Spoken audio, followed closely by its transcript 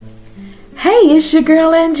Hey, it's your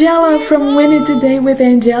girl Angela from Winning Today with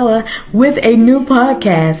Angela with a new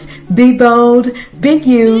podcast. Be bold, be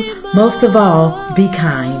you, most of all, be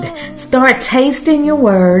kind. Start tasting your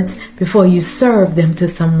words before you serve them to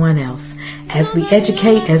someone else. As we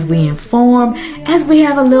educate, as we inform, as we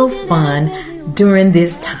have a little fun during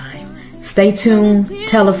this time. Stay tuned,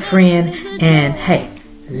 tell a friend, and hey,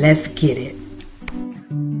 let's get it.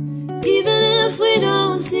 Even if we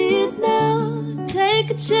don't see it now, take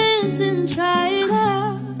a chance and try it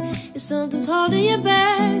out. If something's holding you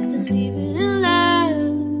back, then leave it in life.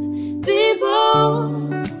 Be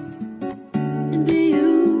bold and be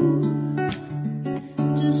you.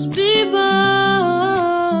 Just be bold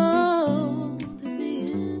to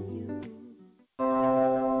be in you.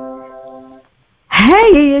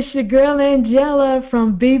 Hey, it's your girl Angela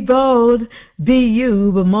from Be Bold, Be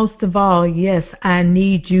You, but most of all, yes, I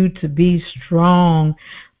need you to be strong.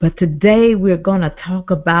 But today we're going to talk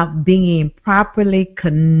about being properly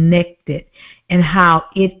connected and how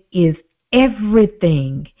it is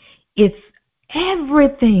everything. It's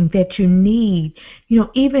everything that you need. You know,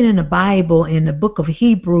 even in the Bible, in the book of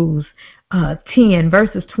Hebrews 10,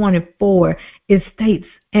 verses 24, it states,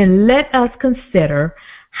 "And let us consider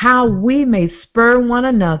how we may spur one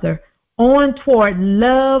another on toward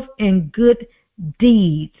love and good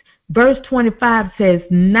deeds." Verse 25 says,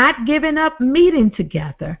 "Not giving up meeting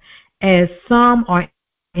together, as some are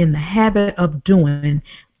in the habit of doing,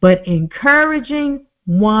 but encouraging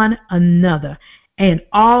one another, and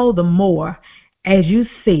all the more as you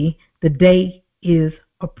see the day is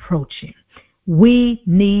approaching." We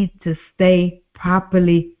need to stay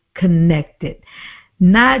properly connected.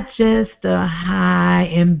 Not just a hi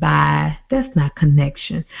and bye. That's not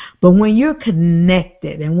connection. But when you're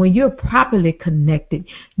connected and when you're properly connected,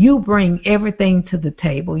 you bring everything to the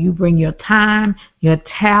table. You bring your time, your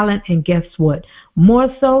talent, and guess what?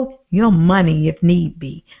 More so, your money if need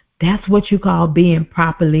be. That's what you call being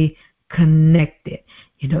properly connected.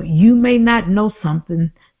 You know, you may not know something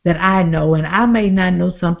that I know, and I may not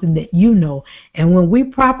know something that you know. And when we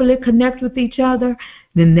properly connect with each other,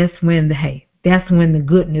 then that's when the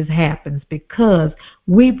goodness happens, because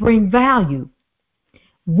we bring value.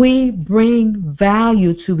 We bring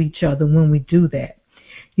value to each other when we do that.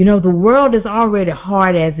 You know, the world is already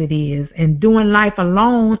hard as it is, and doing life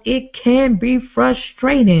alone, it can be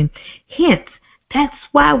frustrating. Hence, that's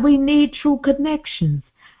why we need true connections.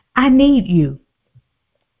 I need you.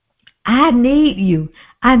 I need you.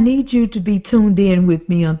 I need you to be tuned in with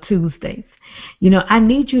me on Tuesdays. You know, I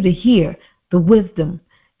need you to hear the wisdom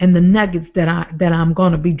and the nuggets that I'm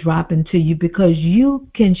going to be dropping to you, because you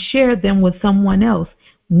can share them with someone else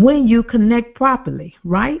when you connect properly,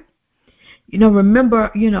 right? You know, remember,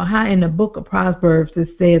 you know, how in the book of Proverbs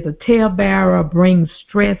it says, "A talebearer brings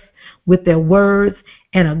stress with their words,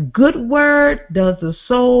 and a good word does the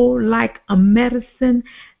soul like a medicine."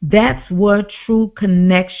 That's what true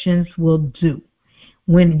connections will do.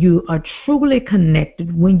 When you are truly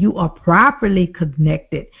connected, when you are properly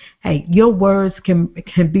connected, hey, your words can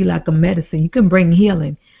be like a medicine. You can bring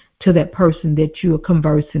healing to that person that you are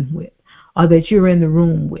conversing with or that you're in the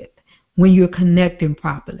room with. When you're connecting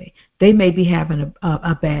properly, they may be having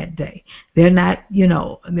a bad day. They're not, you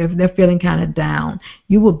know, they're feeling kind of down.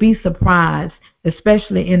 You will be surprised,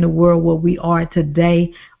 especially in the world where we are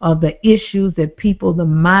today, of the issues that people, the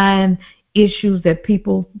mind issues that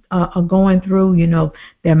people are going through. You know,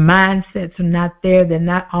 their mindsets are not there. They're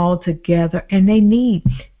not all together, and they need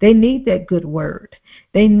that good word.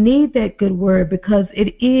 They need that good word, because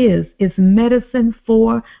it's medicine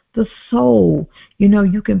for the soul. You know,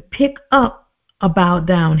 you can pick up a bowed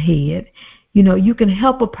down head. You know, you can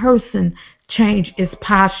help a person change its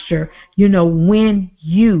posture, you know, when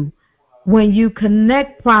you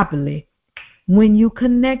connect properly.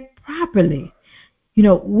 You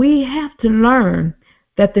know, we have to learn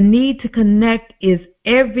that the need to connect is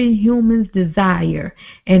every human's desire,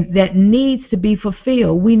 and that needs to be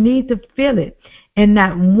fulfilled. We need to feel it, and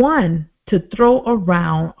not one to throw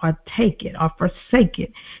around or take it or forsake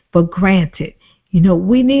it for granted. You know,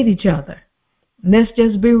 we need each other. Let's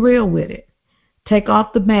just be real with it. Take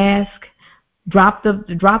off the mask, drop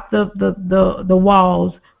the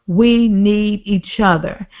walls. We need each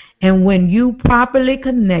other. And when you properly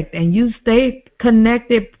connect and you stay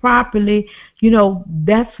connected properly, you know,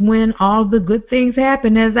 that's when all the good things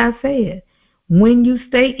happen, as I said. When you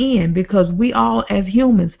stay in, because we all, as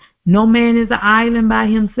humans, no man is an island by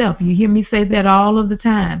himself. You hear me say that all of the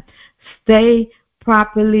time. Stay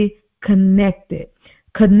properly connected.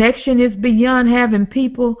 Connection is beyond having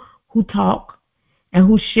people who talk and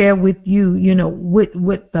who share with you, you know,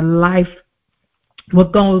 with the life,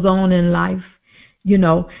 what goes on in life.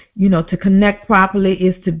 To connect properly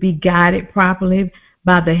is to be guided properly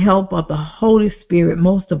by the help of the Holy Spirit,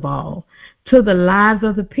 most of all, to the lives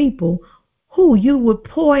of the people who you would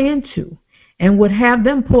pour into and would have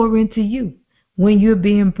them pour into you when you're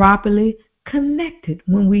being properly connected.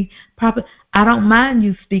 I don't mind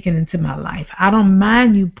you speaking into my life. I don't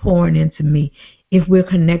mind you pouring into me if we're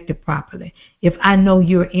connected properly. If I know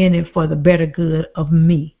you're in it for the better good of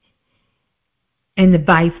me and the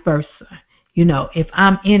vice versa. If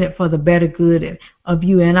I'm in it for the better good of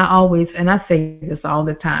you, and I say this all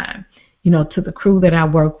the time, to the crew that I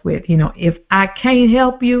work with, if I can't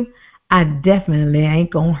help you, I definitely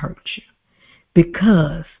ain't going to hurt you,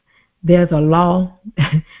 because there's a law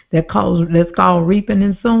that's called reaping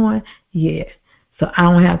and sowing. Yeah. So I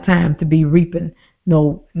don't have time to be reaping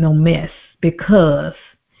no mess because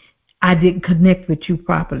I didn't connect with you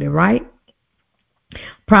properly, right?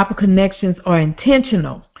 Proper connections are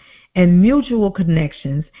intentional and mutual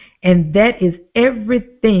connections, and that is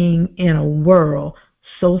everything in a world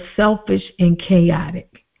so selfish and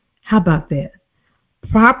chaotic. How about that?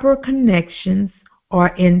 Proper connections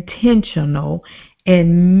are intentional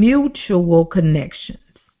and mutual connections,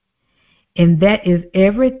 and that is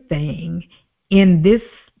everything in this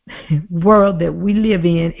world that we live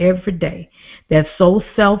in every day that's so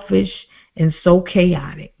selfish and so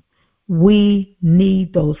chaotic. We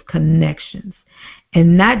need those connections.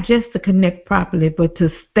 And not just to connect properly, but to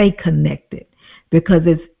stay connected, because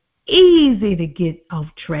it's easy to get off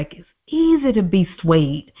track. It's easy to be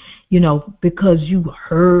swayed, because you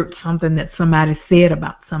heard something that somebody said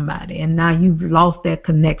about somebody, and now you've lost that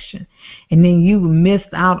connection. And then you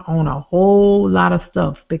missed out on a whole lot of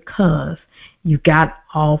stuff because you got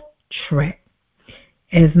off track.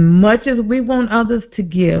 As much as we want others to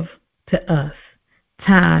give to us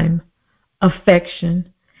time,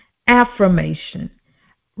 affection, affirmation,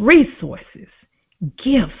 resources,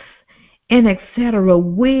 gifts, and etc.,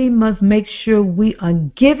 we must make sure we are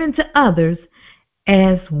giving to others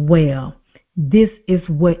as well. This is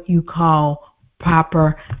what you call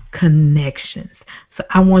proper connections. So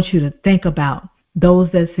I want you to think about those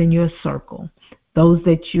that's in your circle, those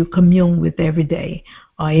that you commune with every day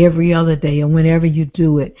or every other day or whenever you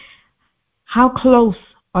do it. How close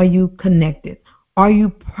are you connected? Are you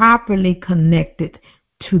properly connected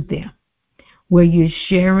to them? Where you're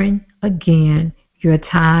sharing, again, your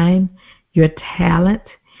time, your talent,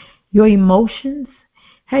 your emotions,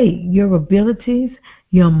 your abilities,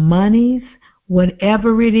 your monies,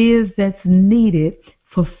 whatever it is that's needed,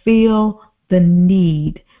 fulfill the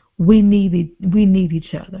need. We need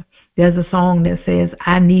each other. There's a song that says,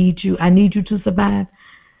 I need you to survive.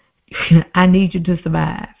 I need you to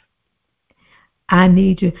survive. I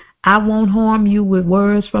need you. I won't harm you with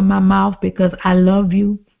words from my mouth because I love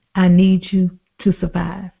you. I need you to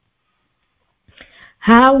survive.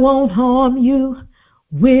 I won't harm you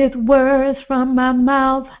with words from my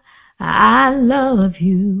mouth. I love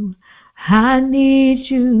you. I need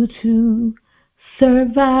you to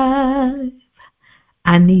survive.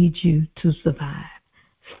 I need you to survive.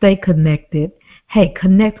 Stay connected.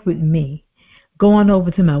 Connect with me. Going over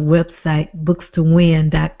to my website,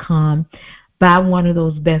 bookstowin.com. Buy one of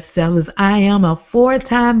those bestsellers. I am a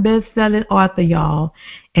 4-time best-selling author, y'all,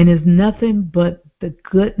 and it's nothing but the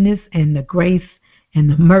goodness and the grace and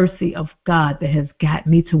the mercy of God that has got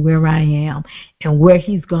me to where I am and where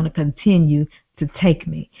He's going to continue to take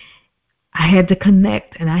me. I had to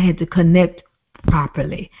connect, and I had to connect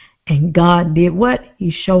properly. And God did what?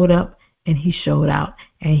 He showed up and He showed out,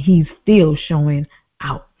 and He's still showing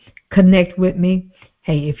out. Connect with me.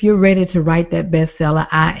 If you're ready to write that bestseller,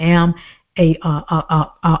 I am a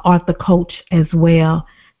author coach as well.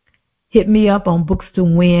 Hit me up on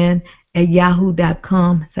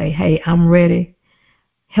bookstowin@yahoo.com. Say, I'm ready.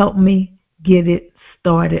 Help me get it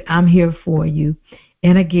started. I'm here for you.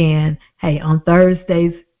 And again, on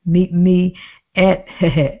Thursdays, meet me at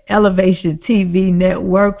Elevation TV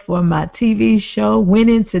Network for my TV show,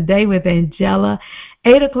 Winning Today with Angela,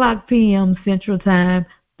 8 o'clock p.m. Central Time,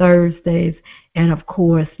 Thursdays. And, of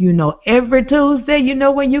course, every Tuesday,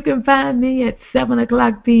 when you can find me at 7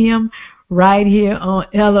 o'clock p.m. right here on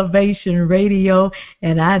Elevation Radio.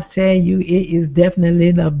 And I tell you, it is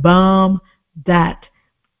definitely the bomb.com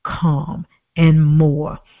and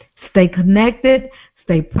more. Stay connected,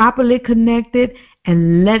 stay properly connected,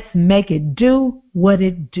 and let's make it do what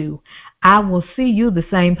it do. I will see you the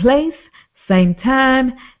same place, same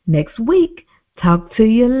time next week. Talk to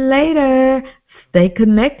you later. Stay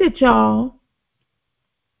connected, y'all.